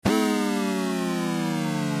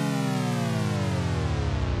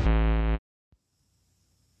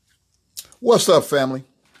What's up, family?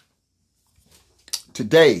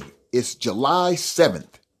 Today is July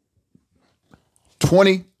 7th,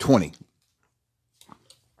 2020.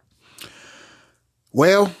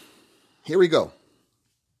 Well, here we go.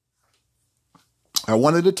 I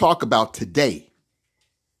wanted to talk about today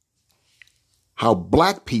how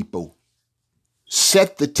Black people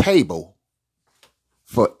set the table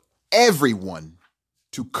for everyone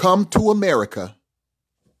to come to America,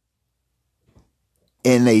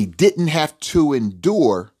 and they didn't have to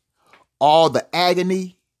endure all the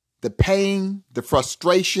agony, the pain, the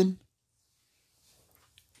frustration,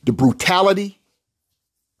 the brutality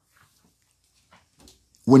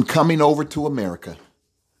when coming over to America.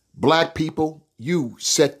 Black people, you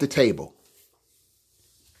set the table.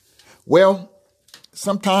 Well,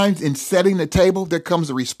 sometimes in setting the table, there comes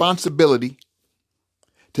a responsibility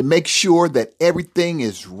to make sure that everything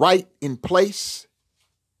is right in place,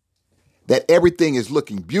 that everything is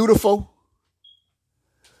looking beautiful.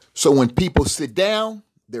 So when people sit down,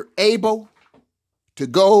 they're able to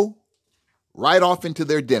go right off into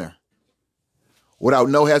their dinner without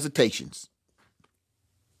no hesitations.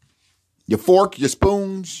 Your fork, your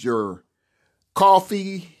spoons, your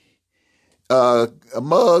coffee,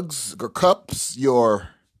 mugs or cups, your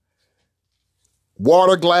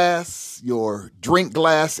water glass, your drink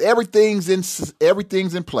glass, everything's in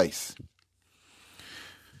place.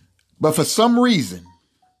 But for some reason,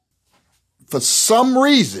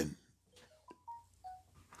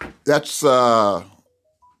 that's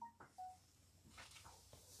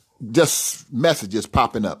just messages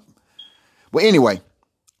popping up. Well, anyway,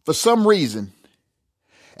 for some reason,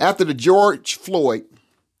 after before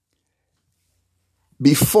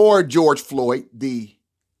George Floyd, the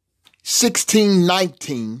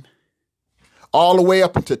 1619, all the way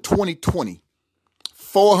up into 2020,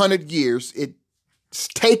 400 years, it's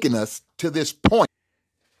taken us to this point,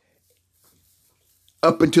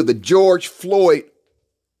 up into the George Floyd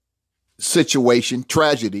situation,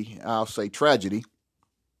 tragedy, I'll say tragedy.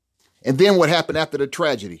 And then what happened after the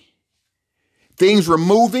tragedy? Things were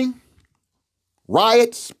moving,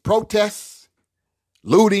 riots, protests,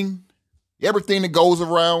 looting, everything that goes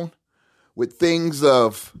around with things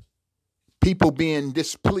of people being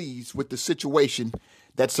displeased with the situation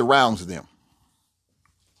that surrounds them.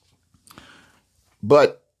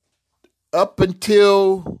 But up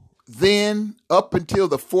until then, up until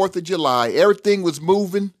the 4th of July, everything was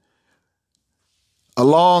moving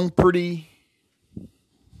along pretty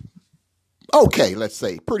okay, let's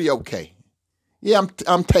say, pretty okay. Yeah,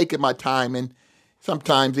 I'm taking my time, and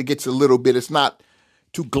sometimes it gets a little bit, it's not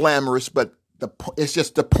too glamorous, but it's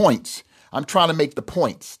just the points. I'm trying to make the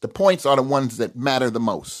points. The points are the ones that matter the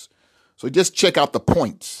most. So just check out the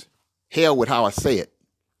points. Hell with how I say it.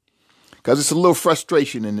 Because it's a little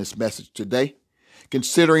frustration in this message today,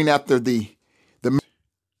 considering after the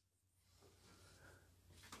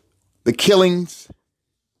killings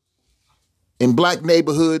in Black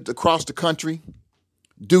neighborhoods across the country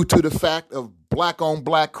due to the fact of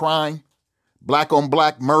Black-on-Black crime,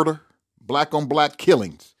 Black-on-Black murder, Black-on-Black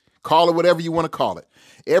killings. Call it whatever you want to call it.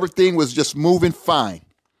 Everything was just moving fine.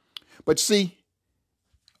 But see,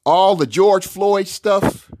 all the George Floyd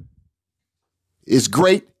stuff is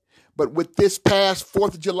great. But with this past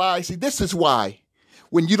 4th of July, see, this is why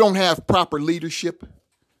when you don't have proper leadership,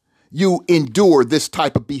 you endure this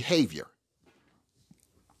type of behavior.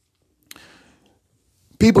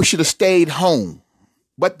 People should have stayed home.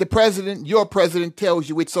 But the president, your president, tells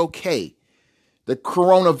you it's okay. The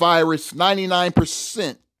coronavirus,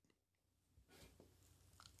 99%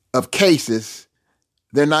 of cases,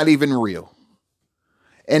 they're not even real.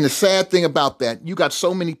 And the sad thing about that, you got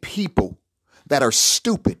so many people that are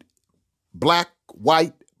stupid. Black,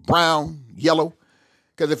 white, brown, yellow.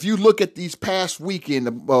 Because if you look at this past weekend,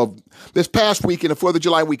 the 4th of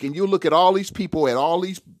July weekend, you look at all these people at all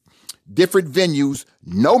these different venues,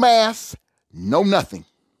 no masks, no nothing.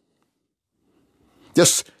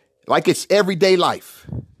 Just like it's everyday life.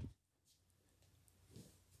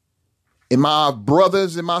 And my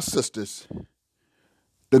brothers and my sisters,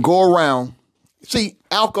 to go around, see,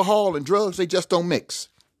 alcohol and drugs, they just don't mix.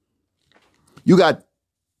 You got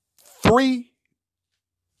 3,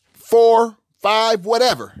 4, 5,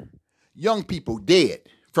 whatever, young people dead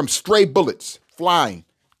from stray bullets flying,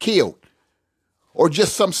 killed, or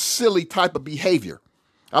just some silly type of behavior.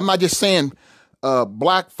 I'm not just saying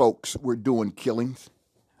Black folks were doing killings.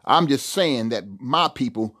 I'm just saying that my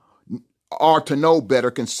people are to know better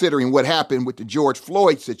considering what happened with the George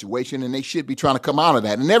Floyd situation, and they should be trying to come out of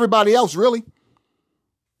that. And everybody else, really.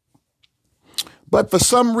 But for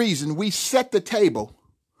some reason, we set the table,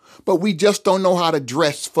 but we just don't know how to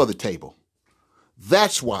dress for the table.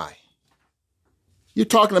 That's why You're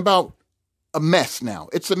talking about a mess now.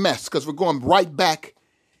 It's a mess because we're going right back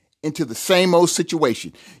into the same old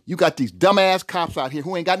situation. You got these dumbass cops out here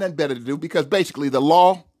who ain't got nothing better to do because basically the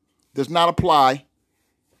law does not apply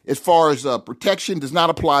as far as protection does not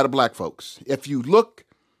apply to black folks. If you look,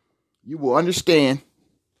 you will understand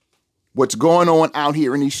what's going on out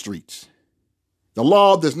here in these streets. The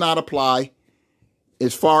law does not apply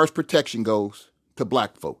as far as protection goes to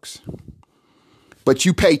black folks. But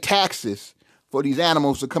you pay taxes for these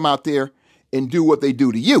animals to come out there and do what they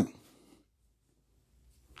do to you.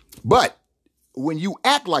 But when you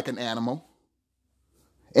act like an animal,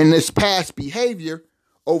 and this past behavior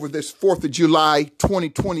over this 4th of July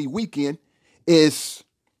 2020 weekend is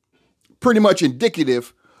pretty much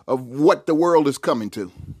indicative of what the world is coming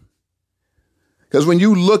to. Because when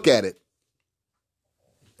you look at it,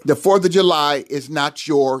 the 4th of July is not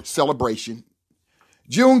your celebration.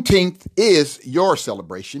 Juneteenth is your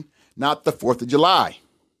celebration, not the 4th of July.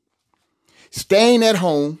 Staying at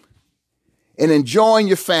home and enjoying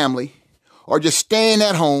your family, or just staying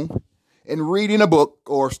at home and reading a book,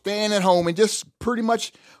 or staying at home and just pretty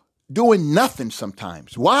much doing nothing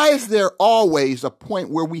sometimes. Why is there always a point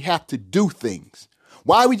where we have to do things?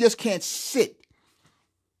 Why we just can't sit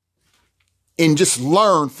and just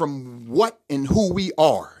learn from what and who we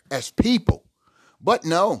are as people? But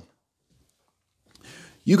no,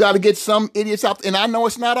 you got to get some idiots out, and I know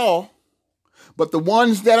it's not all, but the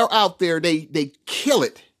ones that are out there, they kill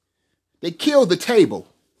it. They kill the table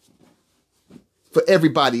for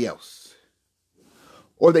everybody else.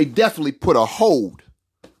 Or they definitely put a hold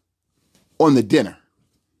on the dinner.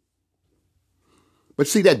 But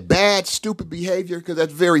see that bad, stupid behavior, because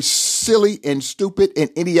that's very silly and stupid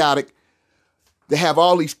and idiotic to have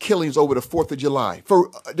all these killings over the 4th of July.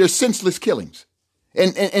 They're senseless killings.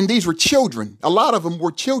 And these were children. A lot of them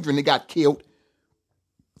were children that got killed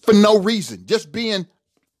for no reason. Just being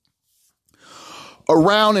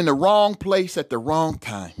around in the wrong place at the wrong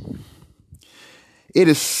time. It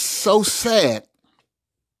is so sad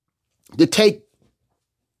to take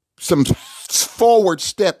some forward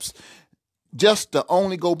steps just to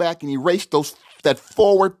only go back and erase that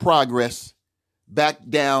forward progress back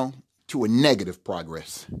down to a negative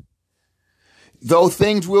progress. Though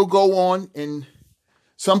things will go on and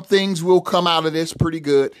some things will come out of this pretty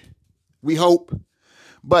good, we hope.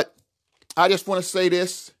 But I just want to say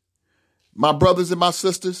this, my brothers and my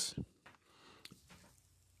sisters,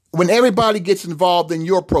 when everybody gets involved in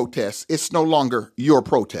your protests, it's no longer your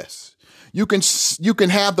protest. You can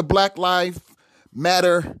have the Black Lives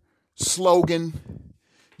Matter slogan.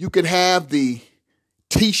 You could have the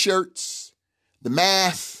T-shirts, the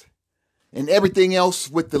masks, and everything else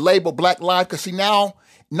with the label Black Lives. Because see, now,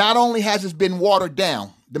 not only has it been watered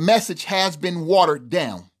down, the message has been watered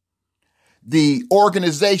down. The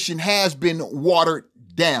organization has been watered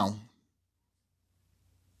down.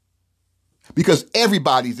 Because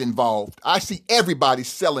everybody's involved. I see everybody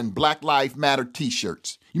selling Black Lives Matter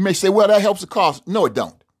T-shirts. You may say, well, that helps the cause. No, it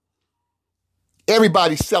don't.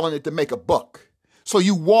 Everybody's selling it to make a buck. So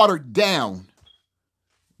you watered down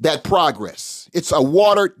that progress. It's a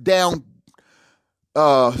watered down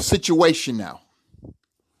situation now.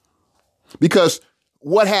 Because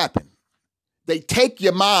what happened? They take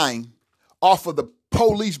your mind off of the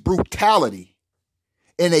police brutality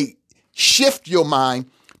and they shift your mind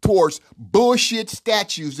towards bullshit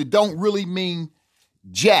statues that don't really mean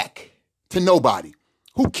jack to nobody.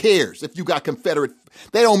 Who cares if you got Confederate?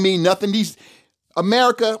 They don't mean nothing.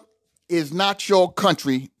 America is not your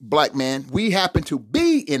country, black man. We happen to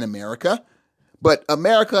be in America, but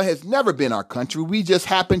America has never been our country. We just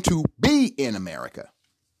happen to be in America.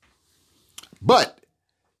 But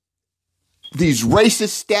these racist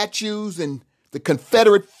statues and the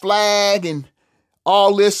Confederate flag and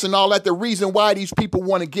all this and all that, the reason why these people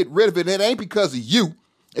want to get rid of it, it ain't because of you.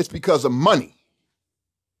 It's because of money.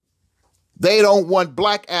 They don't want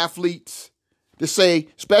black athletes to say,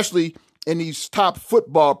 especially in these top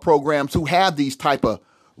football programs who have these type of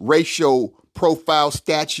racial profile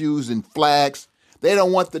statues and flags. They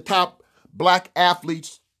don't want the top black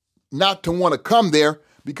athletes not to want to come there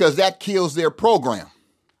because that kills their program.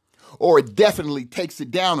 Or it definitely takes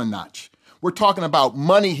it down a notch. We're talking about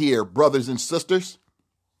money here, brothers and sisters.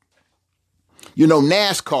 You know,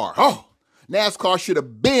 NASCAR. Oh, NASCAR should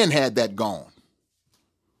have had that gone.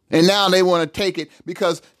 And now they want to take it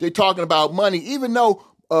because they're talking about money, even though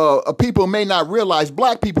people may not realize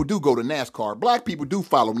black people do go to NASCAR. Black people do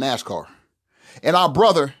follow NASCAR. And our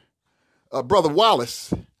brother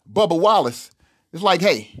Wallace, Bubba Wallace, is like,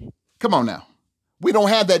 hey, come on now. We don't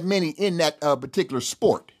have that many in that particular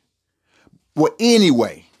sport. Well,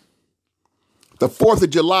 anyway, The 4th of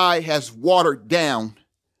July has watered down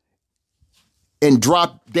and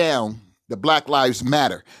dropped down the Black Lives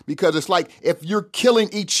Matter, because it's like, if you're killing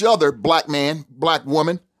each other, black man, black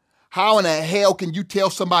woman, how in the hell can you tell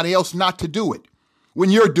somebody else not to do it when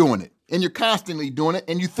you're doing it and you're constantly doing it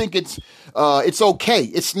and you think it's okay?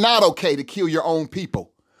 It's not okay to kill your own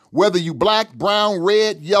people, whether you black, brown,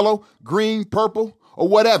 red, yellow, green, purple, or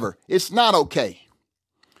whatever. It's not okay.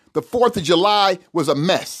 The 4th of July was a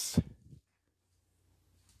mess.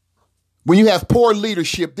 When you have poor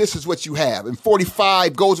leadership, this is what you have. And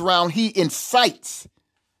 45 goes around, he incites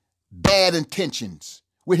bad intentions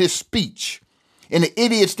with his speech. And the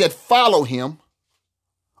idiots that follow him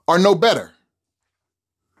are no better.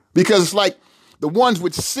 Because it's like the ones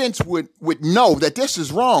with sense would know that this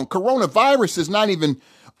is wrong. Coronavirus is not even,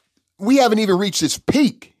 we haven't even reached its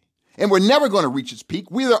peak. And we're never going to reach its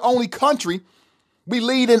peak. We're the only country, we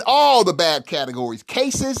lead in all the bad categories,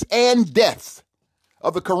 cases and deaths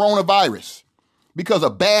of the coronavirus, because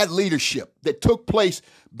of bad leadership that took place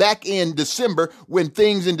back in December, when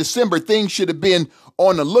things should have been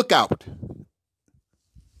on the lookout.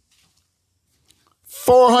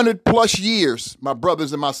 400 plus years, my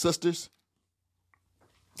brothers and my sisters,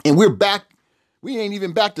 and we're back. We ain't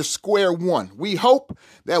even back to square one. We hope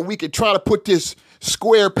that we could try to put this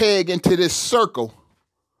square peg into this circle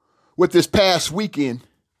with this past weekend,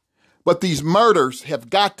 but these murders have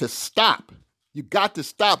got to stop. You got to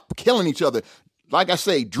stop killing each other. Like I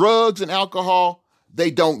say, drugs and alcohol, they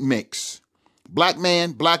don't mix. Black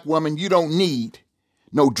man, black woman, you don't need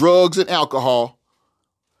no drugs and alcohol.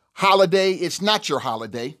 Holiday, it's not your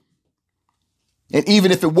holiday. And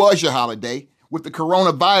even if it was your holiday, with the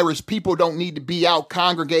coronavirus, people don't need to be out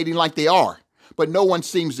congregating like they are. But no one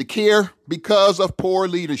seems to care because of poor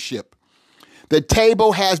leadership. The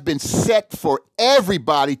table has been set for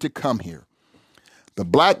everybody to come here. The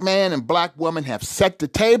black man and black woman have set the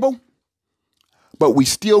table, but we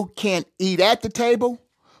still can't eat at the table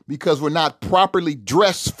because we're not properly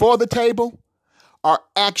dressed for the table. Our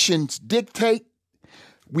actions dictate.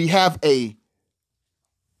 We have a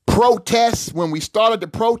protest. When we started the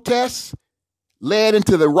protest, led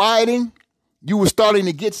into the rioting, you were starting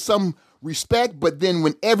to get some respect, but then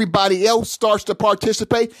when everybody else starts to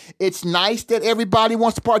participate, it's nice that everybody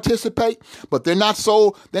wants to participate, but they're not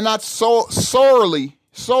solely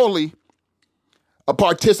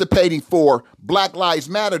participating for Black Lives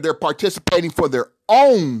Matter. They're participating for their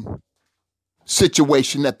own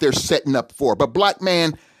situation that they're setting up for. But black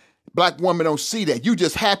man, black woman don't see that. You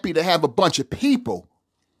just happy to have a bunch of people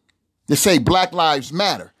that say Black Lives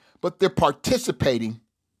Matter, but they're participating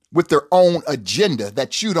with their own agenda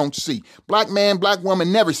that you don't see. Black man, black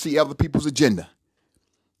woman never see other people's agenda.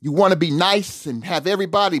 You want to be nice and have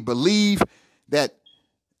everybody believe that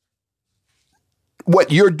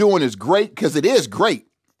what you're doing is great, because it is great.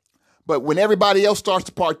 But when everybody else starts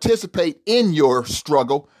to participate in your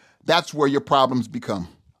struggle, that's where your problems become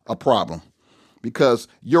a problem, because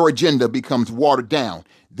your agenda becomes watered down.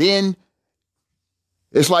 Then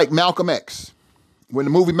it's like Malcolm X. When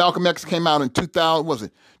the movie Malcolm X came out in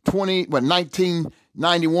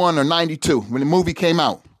 1991 or 92, when the movie came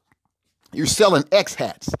out, you're selling X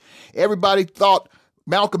hats. Everybody thought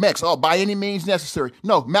Malcolm X, by any means necessary.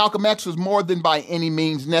 No, Malcolm X was more than by any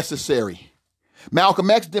means necessary. Malcolm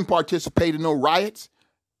X didn't participate in no riots.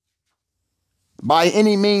 By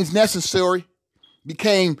any means necessary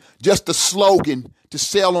became just a slogan to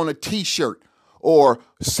sell on a t-shirt or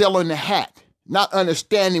sell on a hat, not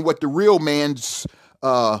understanding what the real man's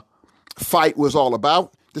fight was all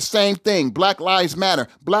about. The same thing, Black Lives Matter.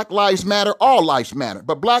 Black Lives Matter, all lives matter.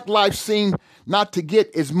 But black lives seem not to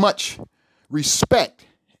get as much respect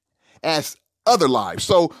as other lives.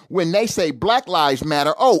 So when they say Black Lives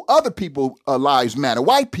Matter, other people's lives matter.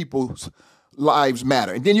 White people's lives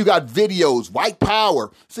matter. And then you got videos, white power.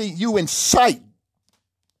 See, you incite.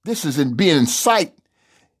 This is being incited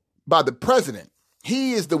by the president.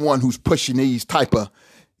 He is the one who's pushing these type of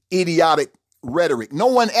idiotic rhetoric. No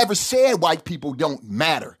one ever said white people don't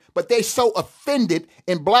matter, but they so offended,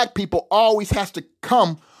 and black people always has to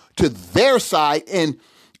come to their side and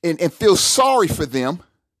feel sorry for them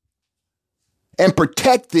and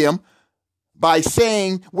protect them by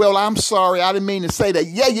saying, well, I'm sorry, I didn't mean to say that.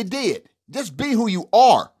 Yeah, you did. Just be who you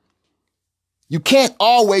are. You can't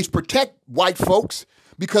always protect white folks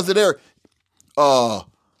because of their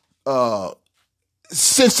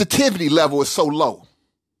sensitivity level is so low.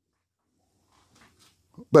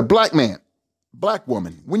 But black man, black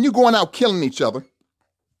woman, when you're going out killing each other,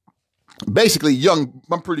 basically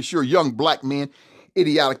I'm pretty sure young black men,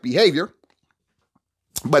 idiotic behavior.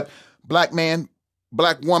 But black man,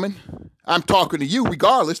 black woman, I'm talking to you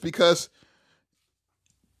regardless, because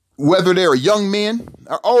whether they're young men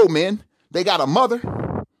or old men, they got a mother,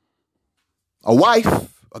 a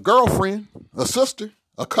wife, a girlfriend, a sister,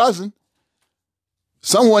 a cousin.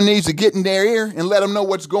 Someone needs to get in their ear and let them know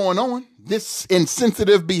what's going on. This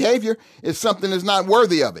insensitive behavior is something that's not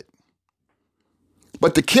worthy of it.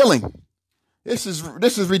 But the killing, this is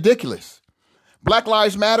ridiculous. Black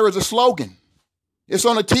Lives Matter is a slogan. It's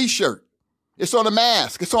on a t-shirt. It's on a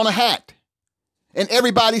mask. It's on a hat. And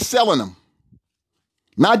everybody's selling them.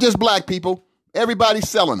 Not just black people. Everybody's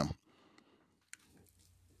selling them.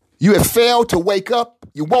 You have failed to wake up.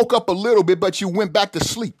 You woke up a little bit, but you went back to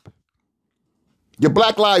sleep. Your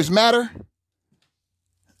Black Lives Matter?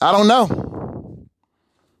 I don't know.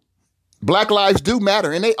 Black lives do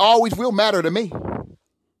matter, and they always will matter to me.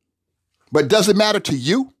 But does it matter to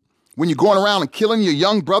you when you're going around and killing your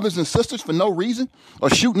young brothers and sisters for no reason, or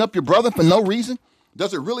shooting up your brother for no reason?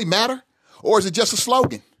 Does it really matter? Or is it just a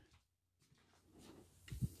slogan?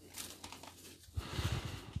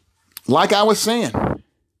 Like I was saying,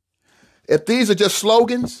 if these are just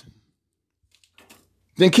slogans,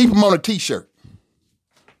 then keep them on a t-shirt.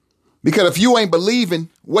 Because if you ain't believing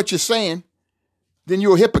what you're saying, then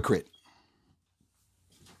you're a hypocrite.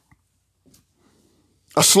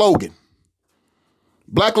 A slogan.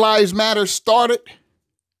 Black Lives Matter started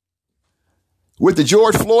with the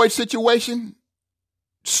George Floyd situation.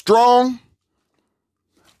 Strong.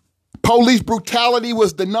 Police brutality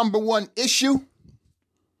was the number one issue.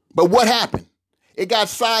 But what happened? It got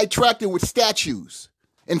sidetracked with statues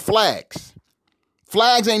and flags.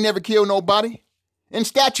 Flags ain't never killed nobody. And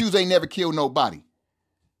statues ain't never killed nobody.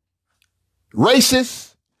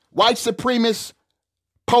 Racist, white supremacist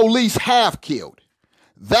police have killed.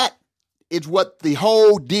 That is what the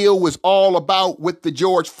whole deal was all about with the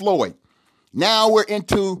George Floyd. Now we're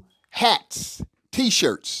into hats,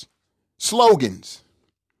 t-shirts, slogans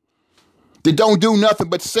that don't do nothing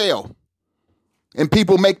but sell. And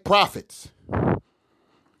people make profits.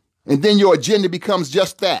 And then your agenda becomes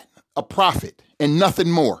just that, a profit and nothing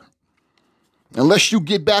more. Unless you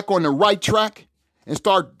get back on the right track and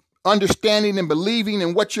start understanding and believing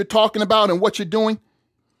in what you're talking about and what you're doing,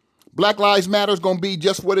 Black Lives Matter is going to be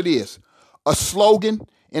just what it is. A slogan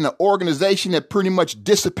in an organization that pretty much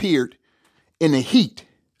disappeared in the heat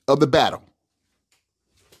of the battle.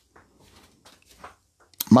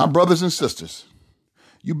 My brothers and sisters,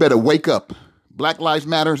 you better wake up. Black Lives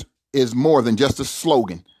Matter is more than just a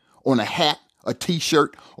slogan on a hat, a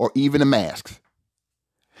t-shirt, or even a mask.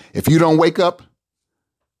 If you don't wake up,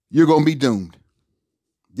 you're going to be doomed.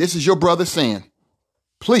 This is your brother saying,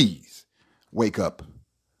 please wake up.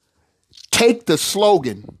 Take the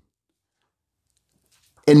slogan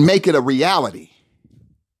and make it a reality.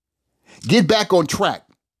 Get back on track.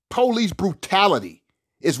 Police brutality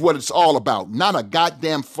is what it's all about, not a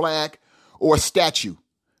goddamn flag or a statue.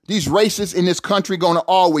 These racists in this country going to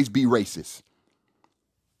always be racist.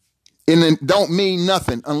 And it don't mean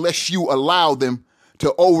nothing unless you allow them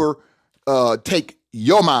to overtake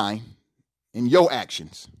your mind and your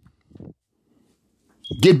actions.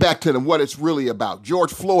 Get back to what it's really about.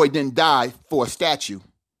 George Floyd didn't die for a statue.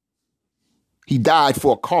 He died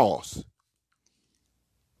for a cause.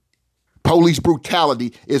 Police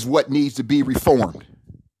brutality is what needs to be reformed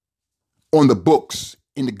on the books,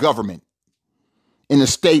 in the government, in the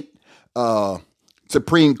state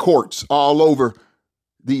Supreme Courts all over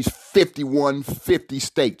these 50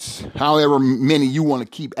 states, however many you want to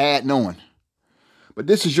keep adding on. But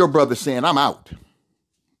this is your brother saying, I'm out.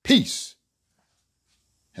 Peace.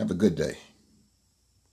 Have a good day.